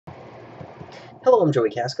Hello, I'm Joey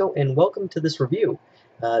Casco, and welcome to this review.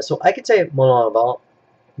 So I could say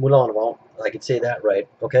Moulin-à-Vent, I could say that right,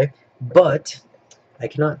 okay? But I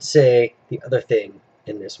cannot say the other thing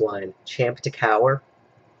in this wine. Champ de Cour,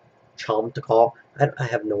 Champ de Cour, I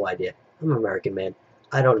have no idea. I'm an American man.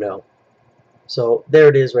 I don't know. So there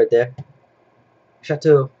it is right there.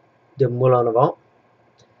 Château de Moulin-à-Vent,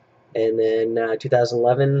 and then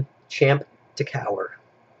 2011, Champ de Cour.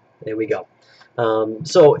 There we go.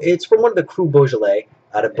 So it's from one of the Cru Beaujolais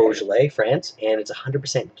out of Beaujolais, France, and it's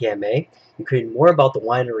 100% Gamay. You can read more about the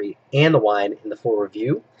winery and the wine in the full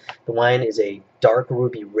review. The wine is a dark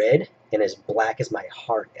ruby red and as black as my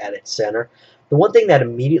heart at its center. The one thing that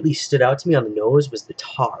immediately stood out to me on the nose was the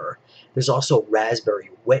tar. There's also raspberry,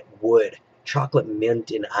 wet wood, chocolate mint,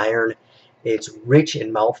 and iron. It's rich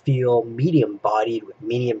in mouthfeel, medium bodied with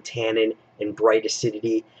medium tannin and bright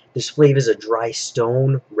acidity. This flavors a dry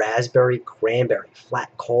stone, raspberry, cranberry,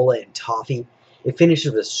 flat cola, and toffee. It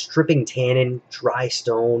finishes with stripping tannin, dry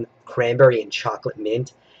stone, cranberry, and chocolate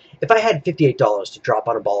mint. If I had $58 to drop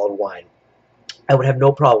on a bottle of wine, I would have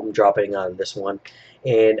no problem dropping on this one,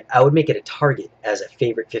 and I would make it a target as a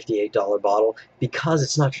favorite $58 bottle because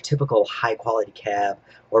it's not your typical high quality cab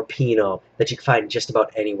or Pinot that you can find just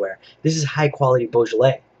about anywhere. This is high quality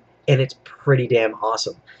Beaujolais, and it's pretty damn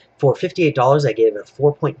awesome. For $58, I gave it a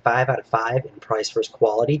 4.5 out of 5 in price versus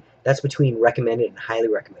quality. That's between recommended and highly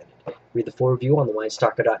recommended. Read the full review on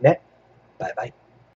thewinestalker.net. Bye bye.